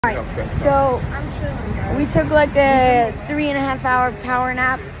Alright, so we took like a 3.5 hour power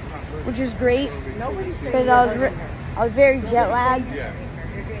nap, which was great because I was very jet lagged.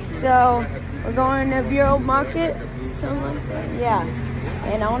 So we're going to Bureau Market, something like that. Yeah,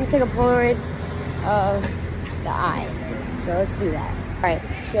 and I want to take a Polaroid of the eye. So let's do that. Alright,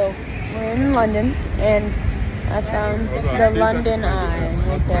 so we're in London and I found the London Eye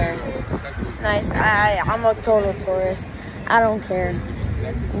right there. It's nice. I'm a total tourist. I don't care.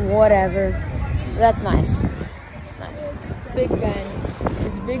 Whatever. That's nice. It's nice. Big Ben.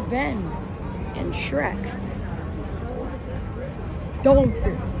 It's Big Ben. And Shrek.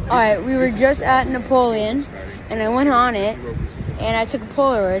 Alright, we were just at Napoleon and I went on it and I took a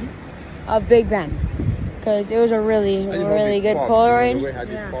Polaroid of Big Ben. Because it was a really good Polaroid.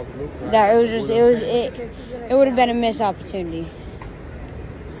 That it would have been a missed opportunity.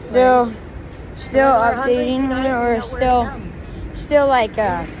 Still updating it, or still like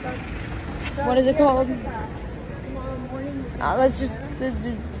what is it called? Let's just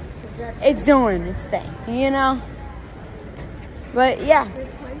it's doing its thing, you know. But yeah.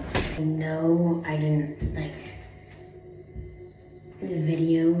 No, I didn't like the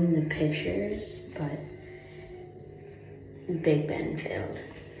video and the pictures, but Big Ben failed.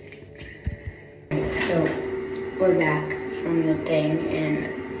 So we're back from the thing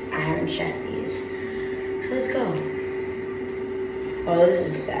and I haven't checked these. So let's go. Oh, this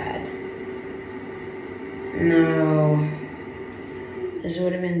is sad. No. This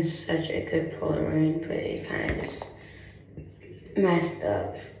would have been such a good Polaroid, but it kind of just messed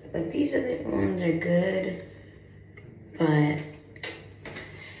up. Like these other ones are good, but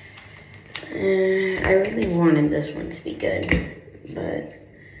I really wanted this one to be good, but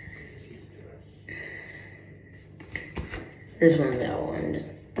this one's that one. Just,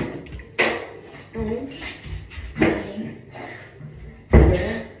 oops.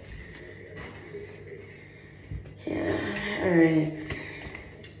 Yeah, alright.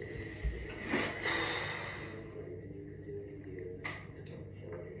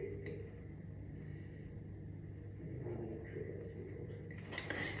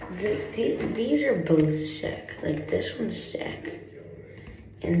 These are both sick. Like this one's sick,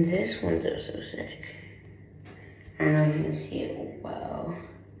 and this one's also sick. I don't know if you can see it well,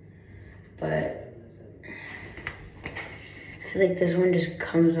 but I feel like this one just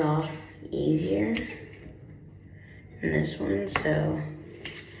comes off easier than this one. So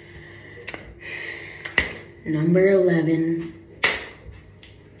number 11.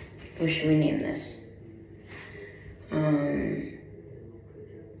 What should we name this?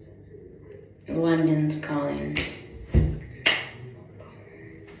 London's Calling.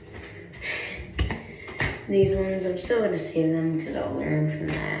 These ones, I'm still gonna save them because I'll learn from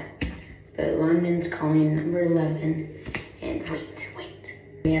that. But London's Calling, number 11. And wait.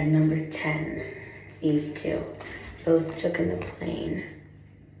 We have number 10. These two. Both took in the plane.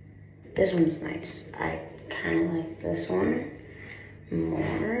 This one's nice. I kind of like this one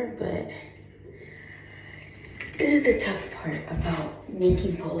more, but this is the tough part about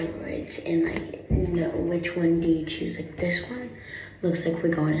making Polaroids and like, know which one do you choose. Like this one looks like we're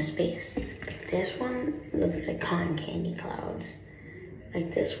going to space. Like this one looks like cotton candy clouds.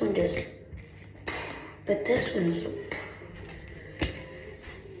 Like this one just, but this one is,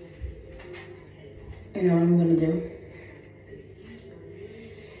 you know what I'm gonna do?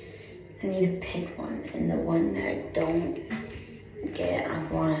 I need to pick one, and the one that I don't get, I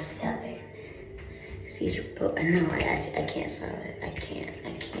wanna sell it. These are both, no, I can't sell it. I can't.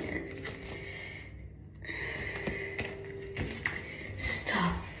 This is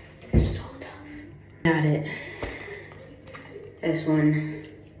tough. It's so tough. Got it. This one.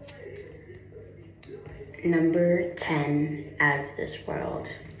 Number 10, Out of This World.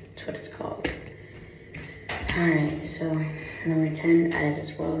 That's what it's called. Alright, so number 10, Out of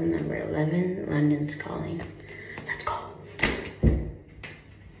This World. Number 11, London's Calling.